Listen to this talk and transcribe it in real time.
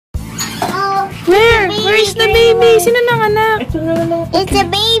Where's the baby? Sino nanganak? Ito na lang. It's a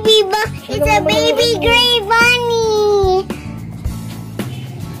baby gray bunny.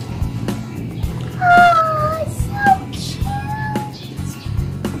 Oh, so cute.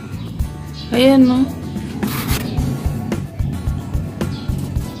 Ayan, no?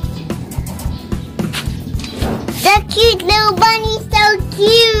 The cute little bunny, so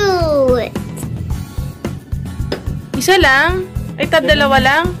cute. Isa lang? Ay, dalawa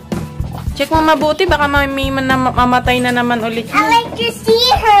lang? Check mo mabuti, baka may mamatay na naman ulit yun. I like to see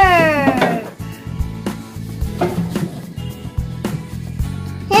her.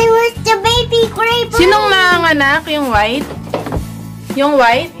 Hey, where's the baby gray bunny? Sinong nanganak? Yung white? Yung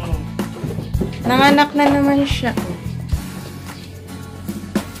white? Nanganak na naman siya.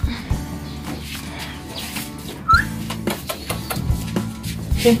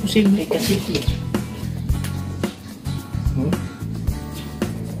 Imposible kasi ito.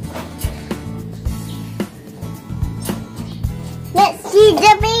 Let's see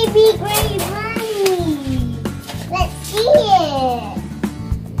the baby gray bunny. Let's see it.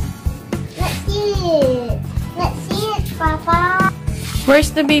 Let's see it. Let's see it, Papa.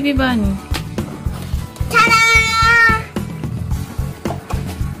 Where's the baby bunny? Ta-da!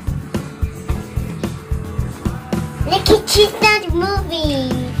 Look at, she's not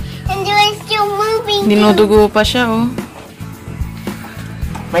moving. And they're still moving. Dinudugo pa siya, oh.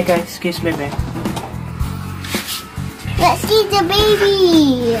 Myka, excuse me, babe. Let's see the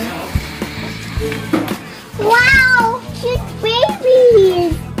baby. Wow, cute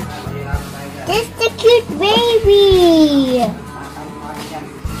baby. This the cute baby.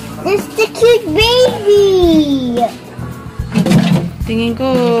 This the cute baby. Tingin ko,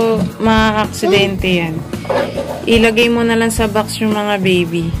 ma-aksidente yan. Ilagay mo na lang sa box yung mga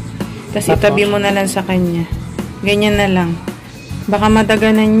baby. Tapos itabi mo na lang sa kanya. Ganyan na lang. Baka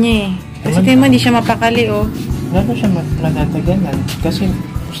madaganan niya eh. Kasi tingin mo, hindi siya mapakali, oh. Lalo siya madadaganan. Kasi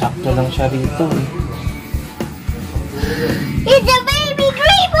sakto lang siya rito eh. It's a baby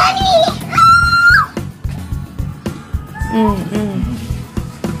gray bunny.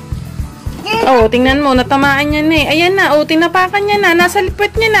 Oh, tingnan mo, natamaan niya na eh. Ayan na, oh, tinapakan niya na. Nasa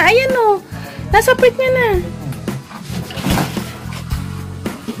puwet niya na. Ayan, oh. Nasa puwet niya na.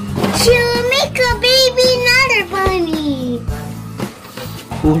 She'll make a baby another bunny.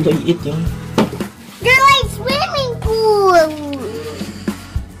 Kulay itim. They're like swimming pools.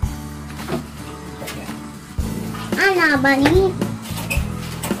 Ano, bunny?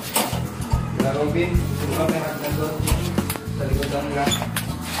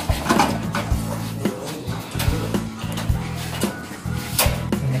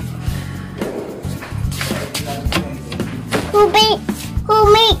 Who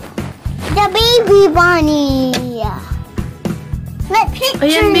make the baby bunny? Let's picture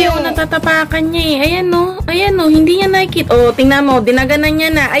Ayan, Bio, natatapakan niya eh. Ayan, no. Ayan, no. Hindi niya nakikita. Oh, tingnan mo. Dinaganan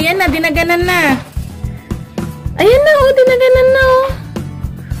niya na. Ayan na, dinaganan na. Ayan na, oh. Dinaganan na, oh.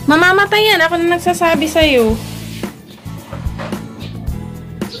 Mamamatay yan. Ako na nagsasabi sa'yo.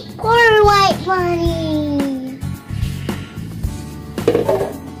 Poor white bunny.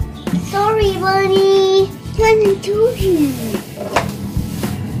 Sorry, bunny. Nothing to you.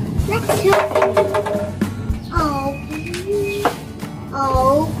 Let's help you.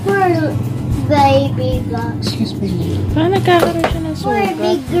 Oh, poor baby bunny. Excuse me. Parang nagkakaroon siya ng Poor sugat.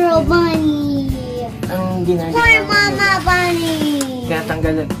 big girl bunny. Ang ginagawa. Poor mama bunny. Kaya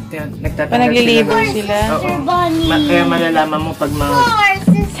nagtatanggal Panaglilibot Poor sila. sister bunny. Kaya malalaman mo pag Poor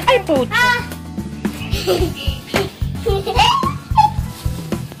sister. Ay, puto.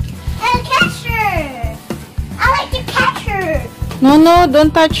 I'll catch her. I like to catch her. No, no.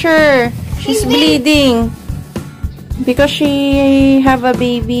 Don't touch her. She's bleeding. Because she have a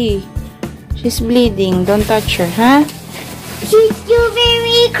baby. She's bleeding. Don't touch her, huh? She's still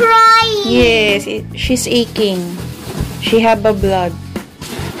very crying. Yes, she's aching. She have a blood.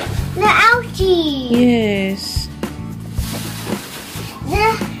 The ouchie. Yes.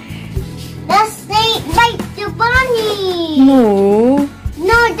 The snake bites the bunny. No.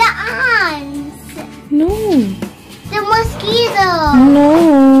 No, the ants. No. The mosquito.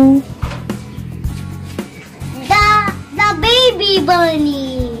 No. The baby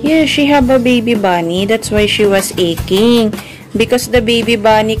bunny. Yeah, she have a baby bunny. That's why she was aching. Because the baby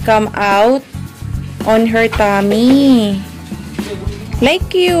bunny come out on her tummy.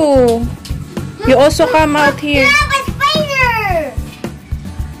 Like you. You also come out here. Grab a spider.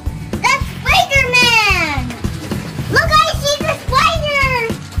 That's Spider-Man. Look, I see the spider.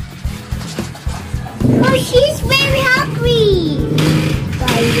 Oh, she's very hungry.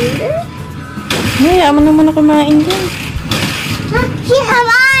 Spider? Hey, amo naman na kumain din. She have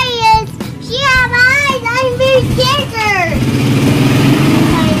eyes. She have eyes. I Spider!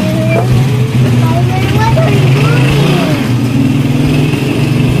 Spider, what are you doing?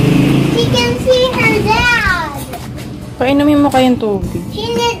 She can see her dad. Painumin mo kayong tubig. She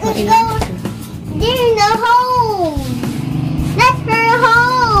needs to go there in the home. That's her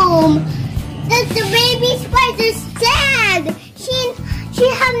home. That's the baby spider's dad. She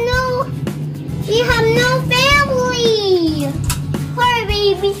have no family. Poor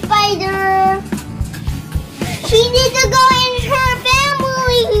baby spider. She needs to go in her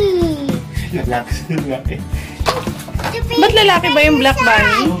family. Lalaki sila eh. Ba't lalaki ba yung black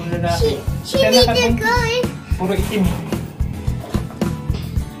bunny? Oo, lalaki. She needs to go in. Puro itim.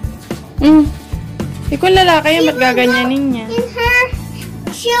 Kung lalaki yan, ba't gaganyanin niya?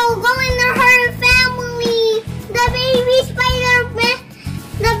 She'll go in her family. The baby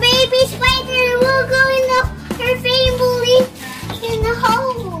spider will go in her family in the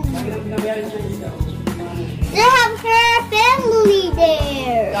home. They have her family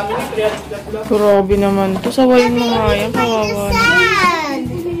there. Grabe naman to. Sawayin mo nga yan. Kawawa na. Sad.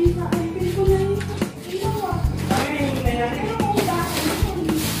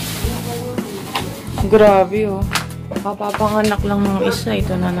 Grabe oh. Kapapanganak lang ng isa.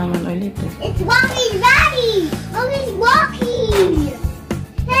 Ito na naman ulit. It's Walkie's daddy. Oh, he's walking.